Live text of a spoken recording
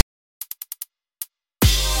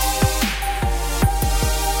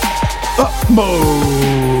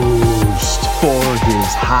utmost for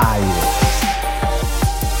his highest.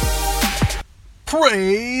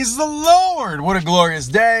 Praise the Lord! What a glorious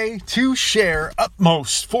day to share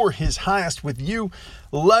utmost for his highest with you.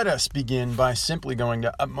 Let us begin by simply going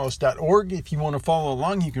to utmost.org. If you want to follow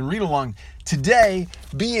along, you can read along. Today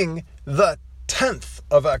being the 10th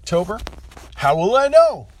of October. How will I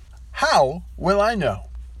know? How will I know?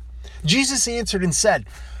 Jesus answered and said,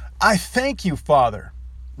 I thank you, Father,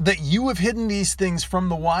 that you have hidden these things from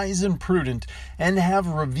the wise and prudent and have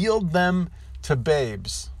revealed them to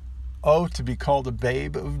babes. Oh, to be called a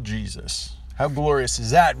babe of Jesus. How glorious is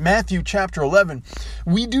that? Matthew chapter 11.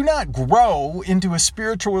 We do not grow into a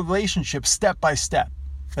spiritual relationship step by step.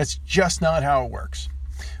 That's just not how it works.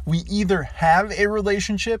 We either have a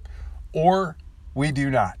relationship or we do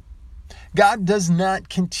not. God does not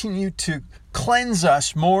continue to cleanse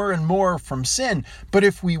us more and more from sin, but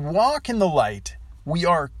if we walk in the light, we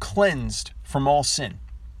are cleansed from all sin.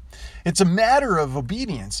 It's a matter of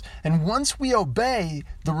obedience, and once we obey,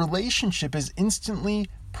 the relationship is instantly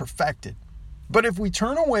perfected. But if we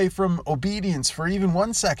turn away from obedience for even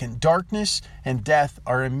 1 second, darkness and death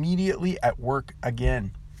are immediately at work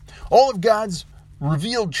again. All of God's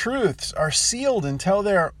revealed truths are sealed until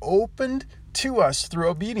they are opened to us through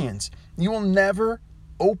obedience. You will never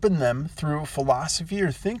open them through philosophy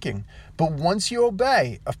or thinking, but once you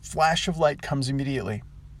obey, a flash of light comes immediately.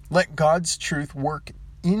 Let God's truth work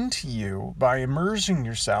into you by immersing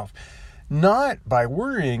yourself, not by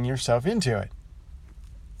worrying yourself into it.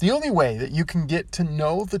 The only way that you can get to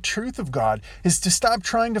know the truth of God is to stop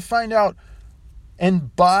trying to find out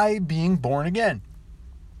and by being born again.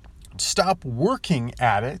 Stop working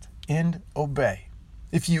at it and obey.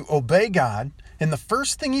 If you obey God and the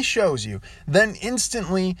first thing he shows you, then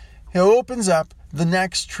instantly he opens up the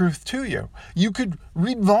next truth to you. You could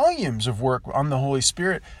read volumes of work on the Holy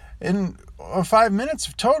Spirit, and 5 minutes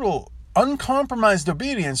of total uncompromised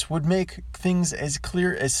obedience would make things as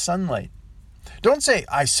clear as sunlight. Don't say,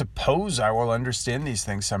 I suppose I will understand these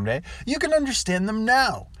things someday. You can understand them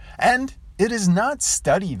now. And it is not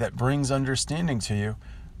study that brings understanding to you,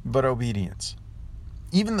 but obedience.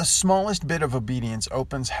 Even the smallest bit of obedience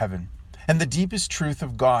opens heaven, and the deepest truth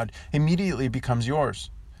of God immediately becomes yours.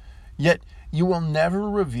 Yet you will never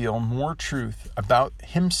reveal more truth about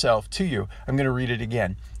himself to you. I'm going to read it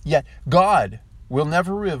again. Yet God will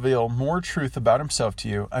never reveal more truth about himself to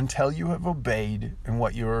you until you have obeyed in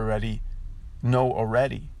what you already know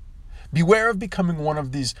already. Beware of becoming one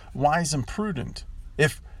of these wise and prudent.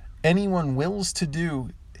 If anyone wills to do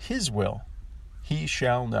his will, he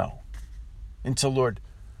shall know. And so, Lord,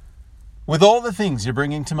 with all the things you're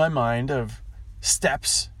bringing to my mind of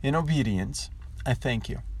steps in obedience, I thank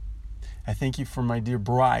you. I thank you for my dear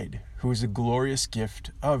bride, who is a glorious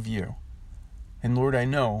gift of you. And Lord, I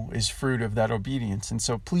know is fruit of that obedience. And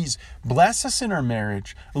so please bless us in our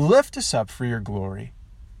marriage, lift us up for your glory,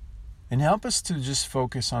 and help us to just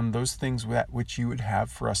focus on those things which you would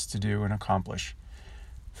have for us to do and accomplish.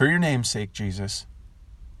 For your name's sake, Jesus,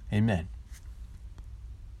 amen.